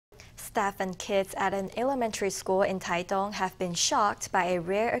Staff and kids at an elementary school in Taitung have been shocked by a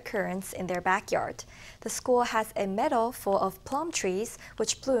rare occurrence in their backyard. The school has a meadow full of plum trees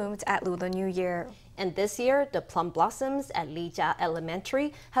which bloomed at Lunar New Year. And this year, the plum blossoms at Lijia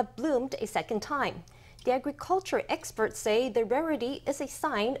Elementary have bloomed a second time. The agriculture experts say the rarity is a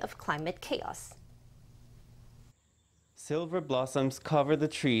sign of climate chaos. Silver blossoms cover the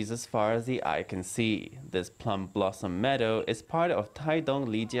trees as far as the eye can see. This plum blossom meadow is part of Taitung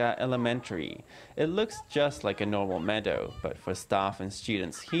Lijia Elementary. It looks just like a normal meadow, but for staff and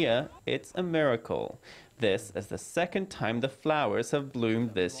students here, it's a miracle. This is the second time the flowers have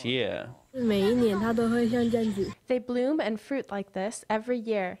bloomed this year. They bloom and fruit like this every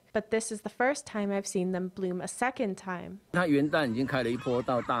year, but this is the first time I've seen them bloom a second time. The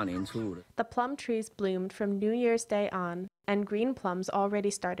plum trees bloomed from New Year's Day on, and green plums already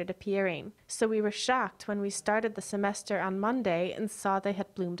started appearing. So we were shocked when we started the semester on Monday and saw they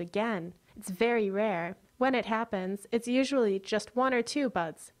had bloomed again. It's very rare. When it happens, it's usually just one or two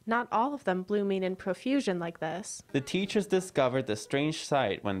buds, not all of them blooming in profusion like this. The teachers discovered the strange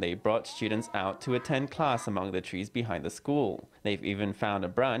sight when they brought students out to attend class among the trees behind the school. They've even found a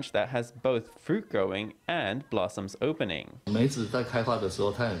branch that has both fruit growing and blossoms opening.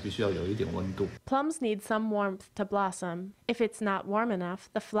 Plums need some warmth to blossom. If it's not warm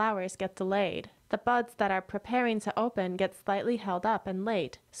enough, the flowers get delayed. The buds that are preparing to open get slightly held up and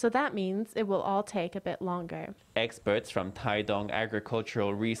late, so that means it will all take a bit longer. Experts from Taitung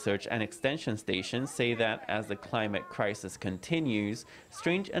Agricultural Research and Extension Station say that as the climate crisis continues,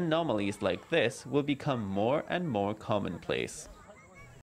 strange anomalies like this will become more and more commonplace.